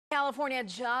California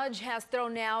judge has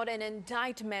thrown out an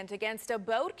indictment against a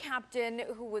boat captain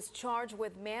who was charged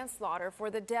with manslaughter for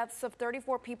the deaths of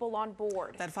 34 people on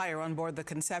board. That fire on board the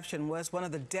Conception was one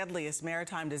of the deadliest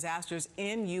maritime disasters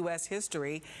in U.S.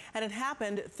 history, and it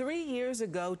happened 3 years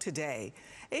ago today.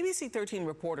 ABC 13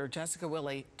 reporter Jessica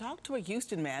Willey talked to a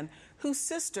Houston man whose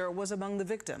sister was among the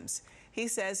victims. He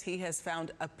says he has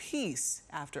found a peace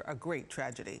after a great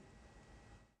tragedy.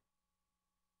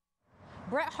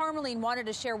 Brett Harmeline wanted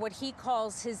to share what he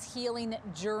calls his healing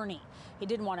journey. He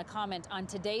didn't want to comment on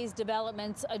today's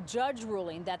developments, a judge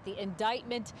ruling that the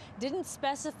indictment didn't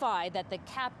specify that the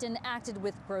captain acted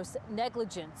with gross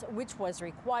negligence, which was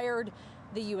required.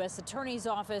 The U.S. Attorney's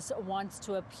Office wants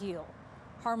to appeal.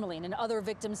 Harmeline and other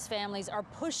victims' families are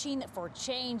pushing for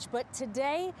change, but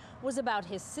today was about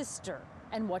his sister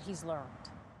and what he's learned.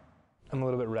 I'm a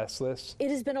little bit restless.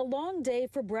 It has been a long day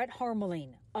for Brett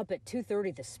Harmeline. Up at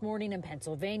 2:30 this morning in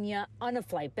Pennsylvania, on a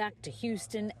flight back to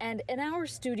Houston, and in our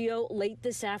studio late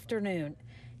this afternoon.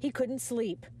 He couldn't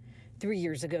sleep. 3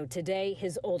 years ago today,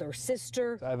 his older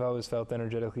sister, I've always felt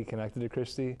energetically connected to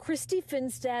Christy. Christy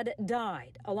Finstad,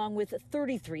 died, along with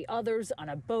 33 others on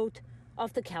a boat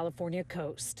off the California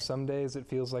coast. Some days it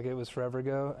feels like it was forever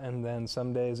ago, and then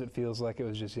some days it feels like it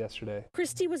was just yesterday.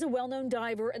 Christy was a well-known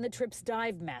diver and the trip's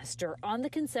dive master on the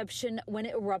Conception when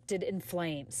it erupted in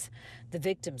flames. The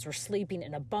victims were sleeping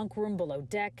in a bunk room below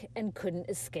deck and couldn't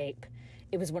escape.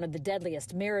 It was one of the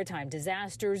deadliest maritime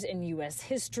disasters in U.S.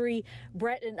 history.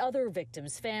 Brett and other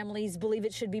victims' families believe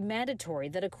it should be mandatory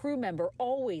that a crew member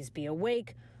always be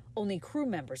awake. Only crew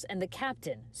members and the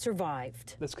captain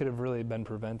survived. This could have really been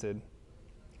prevented,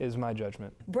 is my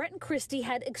judgment. Brett and Christy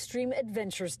had extreme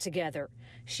adventures together.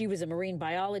 She was a marine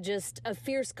biologist, a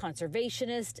fierce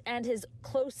conservationist, and his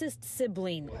closest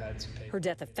sibling. Her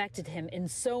death affected him in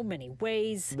so many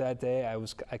ways. That day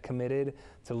I committed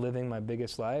to living my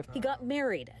biggest life. He got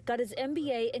married, got his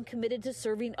MBA, and committed to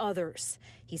serving others.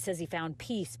 He says he found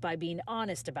peace by being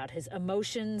honest about his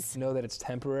emotions. Know that it's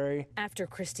temporary. After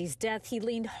Christy's death, he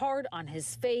leaned hard on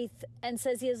his faith and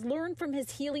says he has learned from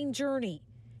his healing journey.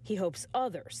 He hopes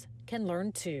others can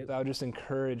learn too. I would just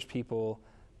encourage people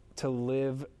to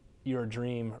live your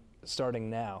dream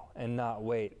starting now and not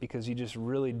wait, because you just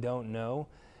really don't know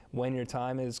when your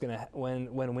time is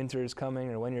when winter is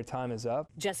coming or when your time is up.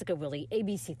 Jessica Willey,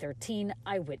 ABC 13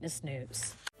 Eyewitness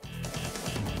News.